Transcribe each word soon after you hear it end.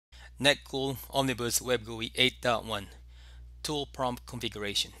Netcool Omnibus Web GUI 8.1 Tool Prompt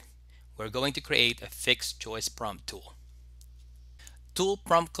Configuration. We're going to create a fixed choice prompt tool. Tool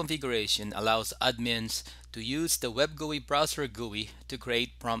prompt configuration allows admins to use the Web GUI browser GUI to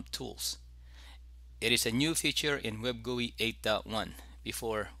create prompt tools. It is a new feature in Web GUI 8.1.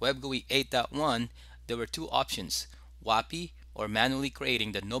 Before Web GUI 8.1, there were two options: WAPI or manually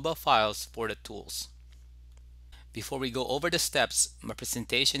creating the Nova files for the tools. Before we go over the steps, my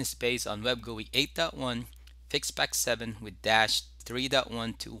presentation is based on Web GUI 8.1 Fixpack 7 with dash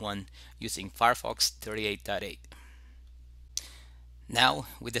 3.121 using Firefox 38.8. Now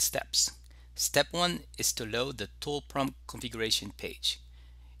with the steps. Step 1 is to load the tool prompt configuration page.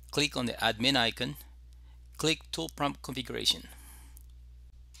 Click on the admin icon. Click Tool Prompt Configuration.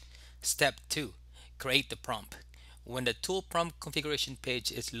 Step 2. Create the prompt. When the tool prompt configuration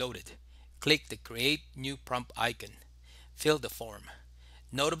page is loaded, click the Create New Prompt icon. Fill the form.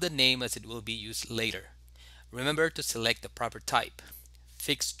 Note of the name as it will be used later. Remember to select the proper type,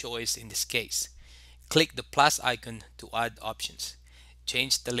 fixed choice in this case. Click the plus icon to add options.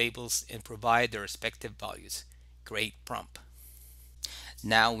 Change the labels and provide the respective values. Create prompt.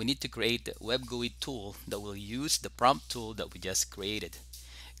 Now we need to create the Web GUI tool that will use the prompt tool that we just created.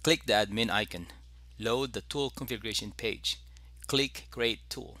 Click the admin icon. Load the tool configuration page. Click Create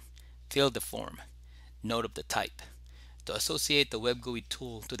Tool. Fill the form. Note of the type. To associate the Web GUI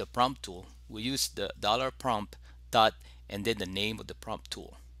tool to the prompt tool, we use the $prompt dot and then the name of the prompt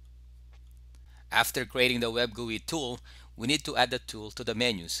tool. After creating the Web GUI tool, we need to add the tool to the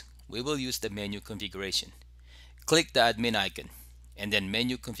menus. We will use the menu configuration. Click the admin icon and then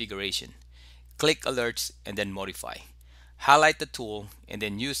menu configuration. Click alerts and then modify. Highlight the tool and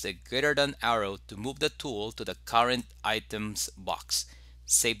then use the greater than arrow to move the tool to the current items box.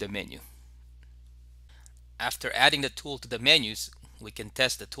 Save the menu. After adding the tool to the menus, we can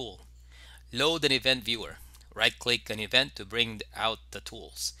test the tool. Load an event viewer. Right-click an event to bring out the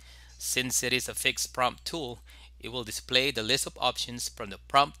tools. Since it is a fixed prompt tool, it will display the list of options from the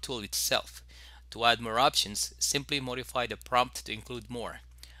prompt tool itself. To add more options, simply modify the prompt to include more.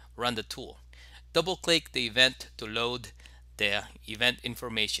 Run the tool. Double-click the event to load the event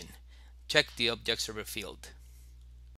information. Check the object server field.